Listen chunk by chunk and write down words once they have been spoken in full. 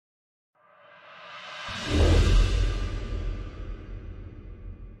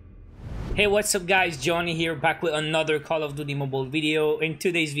Hey, what's up guys, Johnny here, back with another Call of Duty Mobile video. In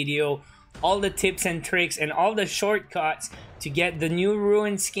today's video, all the tips and tricks and all the shortcuts to get the new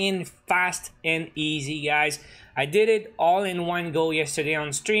Ruin skin fast and easy, guys. I did it all in one go yesterday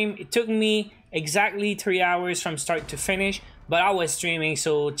on stream. It took me exactly 3 hours from start to finish, but I was streaming,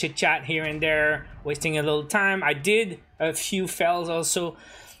 so chit chat here and there, wasting a little time. I did a few fails also.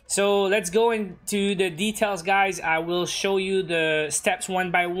 So let's go into the details, guys. I will show you the steps one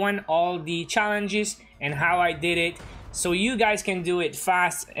by one, all the challenges and how I did it, so you guys can do it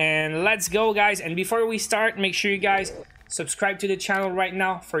fast. And let's go, guys. And before we start, make sure you guys subscribe to the channel right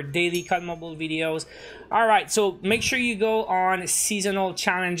now for daily COD Mobile videos. All right, so make sure you go on seasonal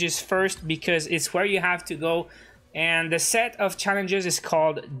challenges first, because it's where you have to go. And the set of challenges is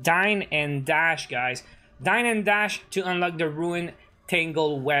called Dine and Dash, guys. Dine and Dash to unlock the Ruin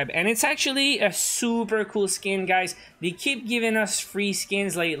Tangled WEB, and it's actually a super cool skin, guys. They keep giving us free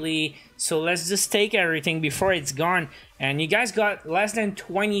skins lately, so let's just take everything before it's gone. And you guys got less than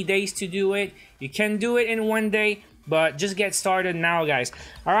 20 days to do it. You can do it in one day, but just get started now, guys.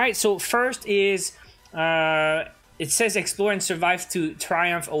 All right, so first is it says explore and survive to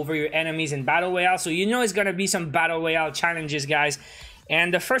triumph over your enemies in battle royale. So you know it's gonna be some battle royale challenges, guys.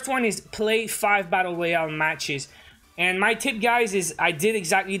 And the first one is play 5 battle royale matches. And my tip, guys, is I did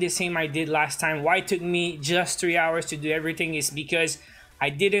exactly the same I did last time. Why it took me just 3 hours to do everything is because I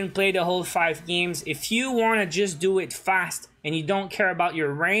didn't play the whole 5 games. If you want to just do it fast and you don't care about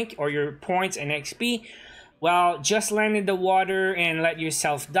your rank or your points and XP, well, just land in the water and let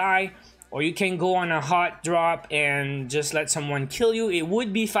yourself die. Or you can go on a hot drop and just let someone kill you. It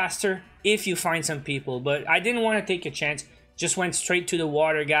would be faster if you find some people, but I didn't want to take a chance. Just went straight to the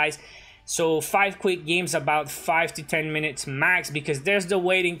water, guys. So 5 quick games, about 5 to 10 minutes max, because there's the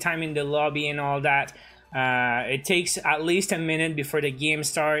waiting time in the lobby and all that. It takes at least a minute before the game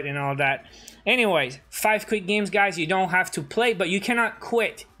start and all that. Anyways, 5 quick games, guys. You don't have to play, but you cannot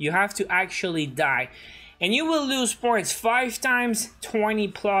quit. You have to actually die. And you will lose points 5 times 20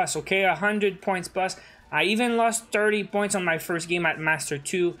 plus, okay? 100 points plus. I even lost 30 points on my first game at Master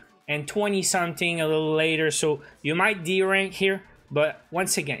 2 and 20 something a little later. So you might D-rank here. But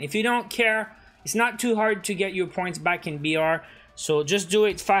once again, if you don't care, it's not too hard to get your points back in BR. So just do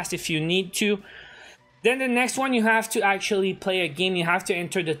it fast if you need to. Then the next one, you have to actually play a game. You have to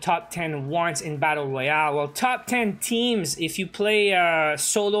enter the top 10 once in Battle Royale. Well, top 10 teams, if you play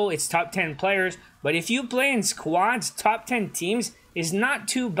solo, it's top 10 players. But if you play in squads, top 10 teams is not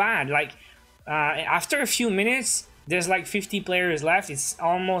too bad. Like, after a few minutes, there's like 50 players left. It's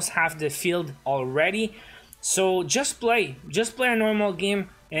almost half the field already. So just play a normal game,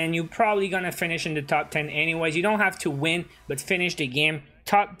 and you're probably gonna finish in the top 10 anyways. You don't have to win, but finish the game.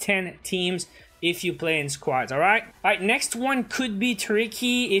 Top 10 teams if you play in squads. All right, next one could be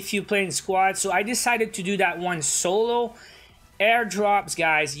tricky if you play in squads, so I decided to do that one solo. Airdrops,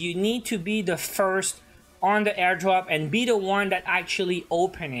 guys. You need to be the first on the airdrop and be the one that actually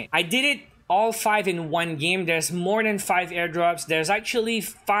open it. I did it all 5 in one game. There's more than 5 airdrops. There's actually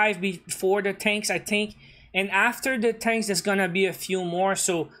 5 before the tanks, I think. And after the tanks, there's gonna be a few more,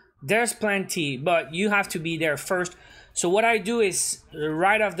 so there's plenty, but you have to be there first. So what I do is,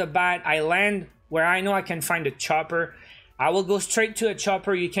 right off the bat, I land where I know I can find a chopper. I will go straight to a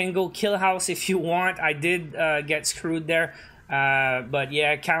chopper. You can go kill house if you want. I did get screwed there, but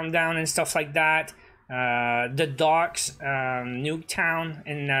yeah, countdown and stuff like that. The docks, Nuketown,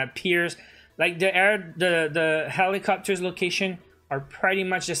 and Piers. Like the helicopters location are pretty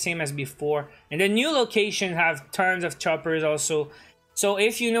much the same as before, and the new location have tons of choppers also. So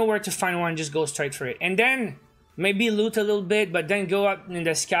if you know where to find one, just go straight for it, and then maybe loot a little bit, but then go up in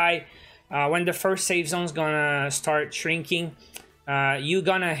the sky. When the first safe zone's gonna start shrinking, you're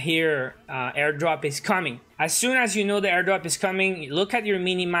gonna hear airdrop is coming. As soon as you know the airdrop is coming, look at your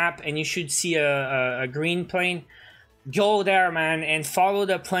mini map and you should see a green plane. Go there, man, and follow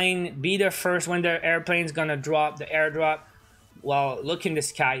the plane. Be the first when the airplane's gonna drop the airdrop. Well, look in the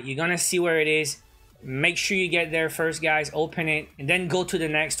sky. You're gonna see where it is. Make sure you get there first, guys. Open it and then go to the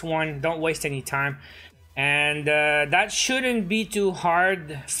next one. Don't waste any time. And that shouldn't be too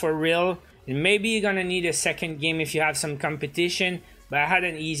hard for real. And maybe you're gonna need a second game if you have some competition, but I had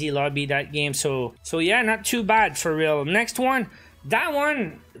an easy lobby that game, so yeah, not too bad for real. Next one, that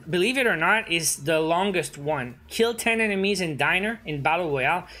one, believe it or not, is the longest one. Kill 10 enemies in Diner in Battle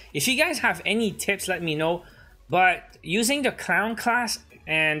Royale. If you guys have any tips, let me know. But using the clown class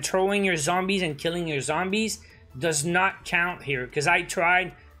and throwing your zombies and killing your zombies does not count here, because I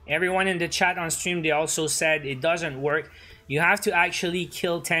tried. Everyone in the chat on stream, they also said it doesn't work. You have to actually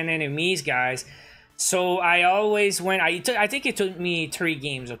kill 10 enemies, guys. So I always went, I think it took me 3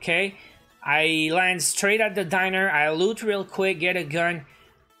 games, okay? I land straight at the diner, I loot real quick, get a gun,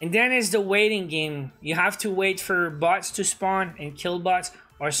 and then it's the waiting game. You have to wait for bots to spawn and kill bots,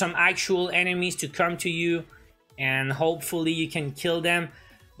 or some actual enemies to come to you, and hopefully you can kill them.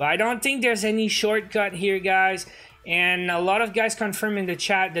 But I don't think there's any shortcut here, guys. And a lot of guys confirm in the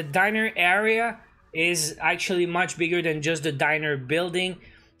chat the diner area is actually much bigger than just the diner building.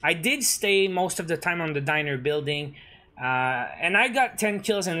 I did stay most of the time on the diner building, and I got 10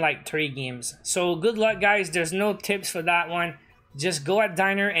 kills in like 3 games. So good luck, guys. There's no tips for that one. Just go at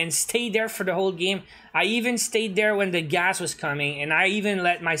diner and stay there for the whole game. I even stayed there when the gas was coming, and I even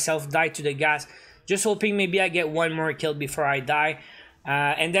let myself die to the gas, just hoping maybe I get one more kill before I die.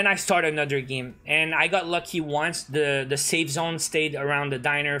 And then I start another game, and I got lucky once. The safe zone stayed around the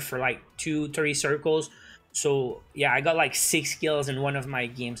diner for like 2-3 circles. So yeah, I got like 6 kills in one of my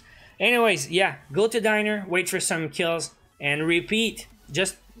games. Anyways, yeah, go to diner, wait for some kills, and repeat.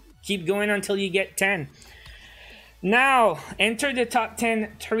 Just keep going until you get 10. Now, enter the top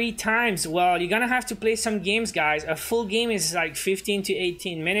 10 3 times. Well, you're gonna have to play some games, guys. A full game is like 15 to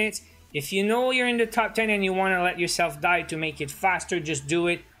 18 minutes. If you know you're in the top 10 and you want to let yourself die to make it faster, just do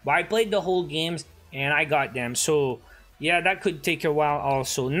it. But I played the whole games and I got them. So yeah, that could take a while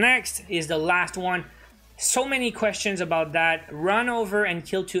also. Next is the last one. So many questions about that. Run over and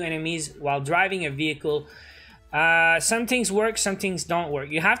kill 2 enemies while driving a vehicle. Some things work, some things don't work.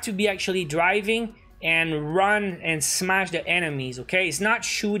 You have to be actually driving and run and smash the enemies, okay? It's not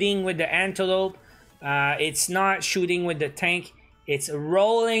shooting with the antelope. It's not shooting with the tank. It's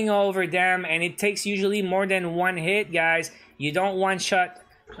rolling over them, and it takes usually more than 1 hit, guys. You don't one-shot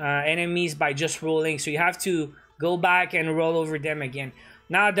enemies by just rolling, so you have to go back and roll over them again.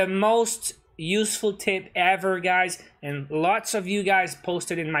 Now, the most useful tip ever, guys, and lots of you guys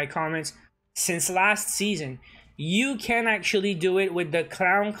posted in my comments since last season, you can actually do it with the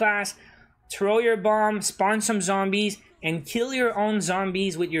clown class. Throw your bomb, spawn some zombies, and kill your own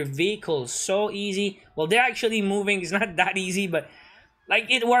zombies with your vehicles. So easy. Well, they're actually moving. It's not that easy, but like,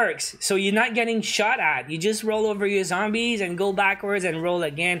 it works. So you're not getting shot at. You just roll over your zombies and go backwards and roll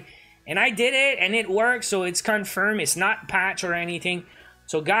again. And I did it, and it works. So it's confirmed. It's not patch or anything.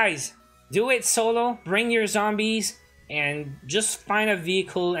 So guys, do it solo. Bring your zombies and just find a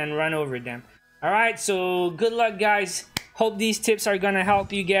vehicle and run over them. Alright, so good luck, guys. Hope these tips are gonna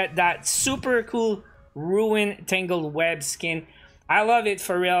help you get that super cool Ruin Tangled Web skin. I love it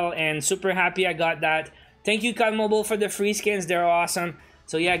for real, and super happy I got that. Thank you, COD Mobile, for the free skins. They're awesome.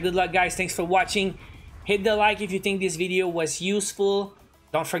 So yeah, good luck, guys. Thanks for watching. Hit the like if you think this video was useful.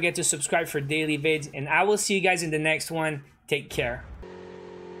 Don't forget to subscribe for daily vids, and I will see you guys in the next one. Take care.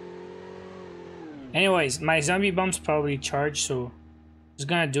 Anyways, my zombie bomb's probably charged, so I'm just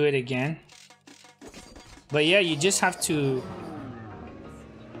gonna do it again. But yeah, you just have to...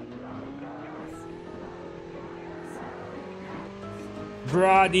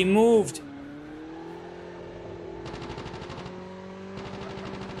 Bruh, they moved.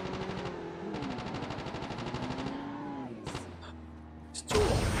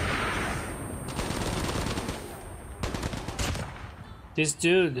 This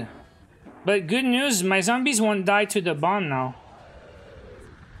dude. But good news, my zombies won't die to the bomb now.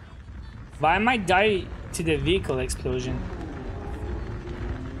 But I might die to the vehicle explosion.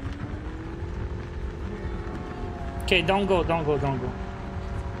 Okay, don't go, don't go, don't go.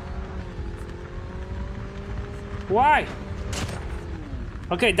 Why?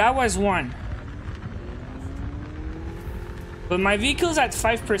 Okay, that was one. But my vehicle's at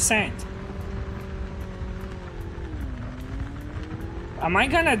 5%. Am I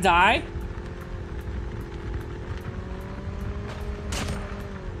gonna die?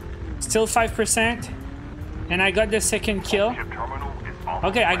 Still 5%. And I got the second kill.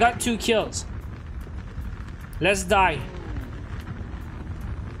 Okay, I got 2 kills. Let's die.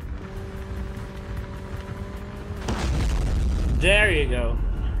 There you go.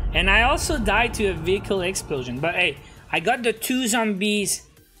 And I also died to a vehicle explosion. But hey, I got the 2 zombies.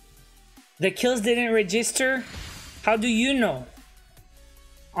 The kills didn't register. How do you know?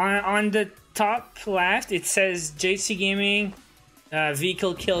 On the top left, it says JC Gaming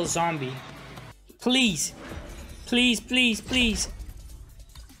vehicle kill zombie. Please. Please, please, please.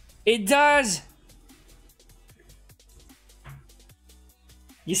 It does.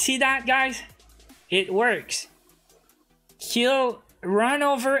 You see that, guys? It works. Run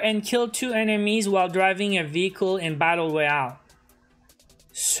over and kill 2 enemies while driving a vehicle in Battle Royale.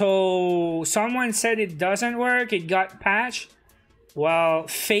 So someone said it doesn't work, it got patched. Well,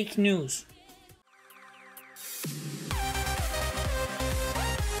 fake news.